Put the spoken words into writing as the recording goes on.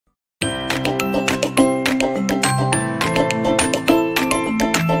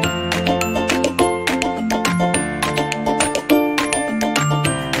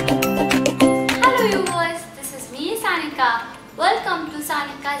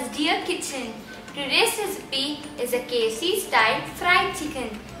Amchur's dear kitchen. Today's recipe is a KFC style fried chicken.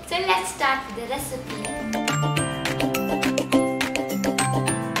 So let's start with the recipe.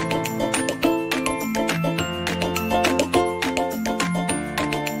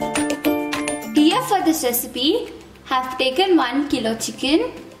 Here for this recipe, I have taken 1 kilo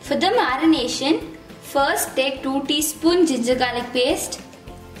chicken. For the marination, first take 2 teaspoon ginger garlic paste,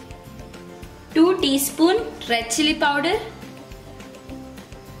 2 teaspoon red chilli powder,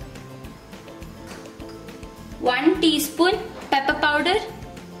 1 teaspoon pepper powder,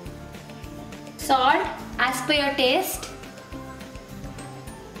 salt as per your taste,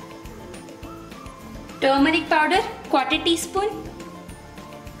 turmeric powder 1/4 teaspoon,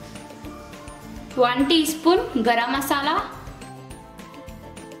 1 teaspoon garam masala,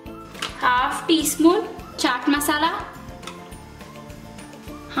 1/2 teaspoon chaat masala,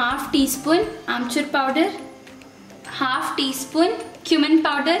 1/2 teaspoon amchur powder, 1/2 teaspoon cumin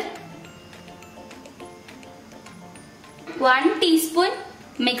powder, 1 teaspoon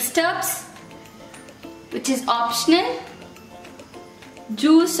mixed herbs, which is optional,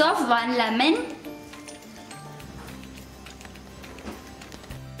 juice of 1 lemon,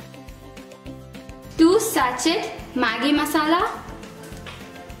 two sachets Maggi masala,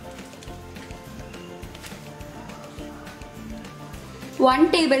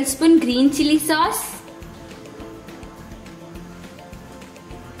 1 tablespoon green chilli sauce,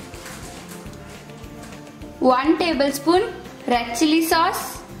 1 tablespoon red chilli sauce,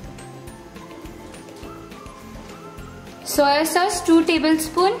 soya sauce 2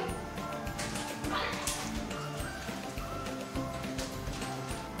 tablespoon,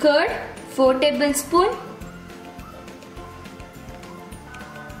 curd 4 tablespoon,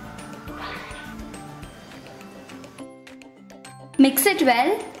 mix it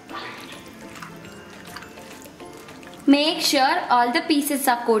well. Make sure all the pieces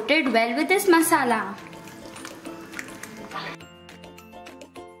are coated well with this masala.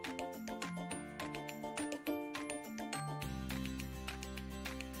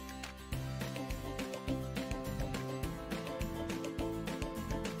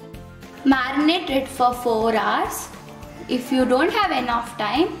 Marinate it for 4 hours. If you don't have enough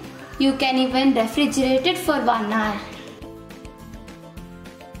time, you can even refrigerate it for 1 hour.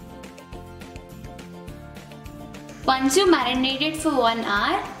 Once you marinate it for 1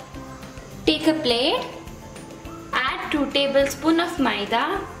 hour, take a plate, add 2 tablespoons of Maida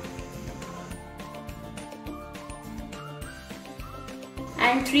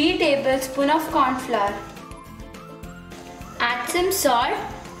and 3 tablespoons of cornflour. Add some salt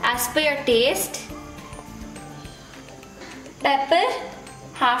as per your taste, pepper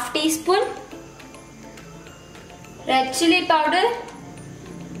 1/2 teaspoon, red chilli powder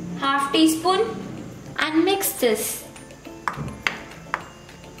 1/2 teaspoon, and mix this.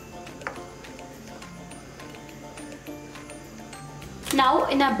 Now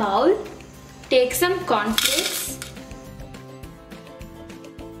in a bowl, take some cornflakes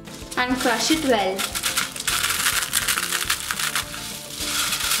and crush it well.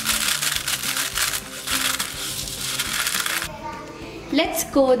 Let's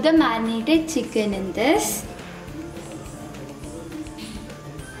coat the marinated chicken in this.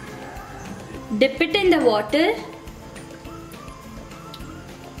 Dip it in the water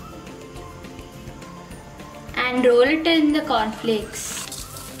and roll it in the cornflakes.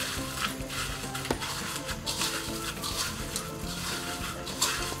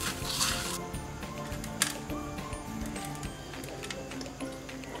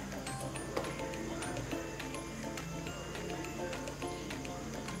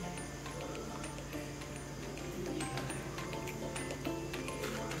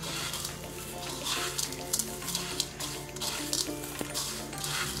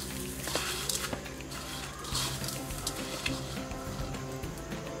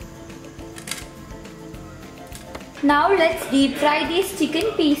 Now let's deep fry these chicken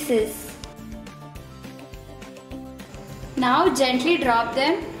pieces. Now gently drop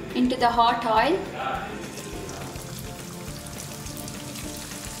them into the hot oil.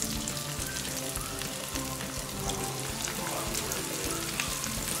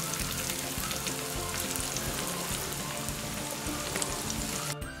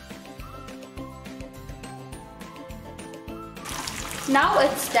 Now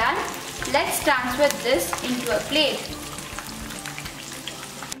it's done. Let's transfer this into a plate.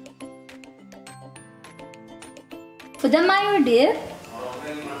 For the mayo dip,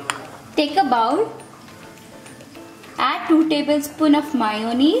 take a bowl, add 2 tablespoons of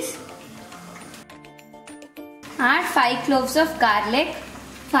mayonnaise, add 5 cloves of garlic,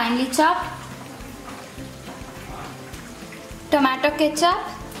 finely chopped, tomato ketchup,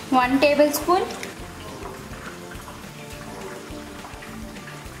 1 tablespoon.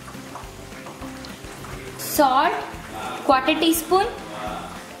 Salt, 1/4 teaspoon.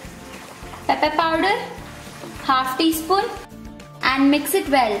 Pepper powder, 1/2 teaspoon, and mix it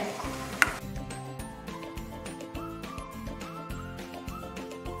well.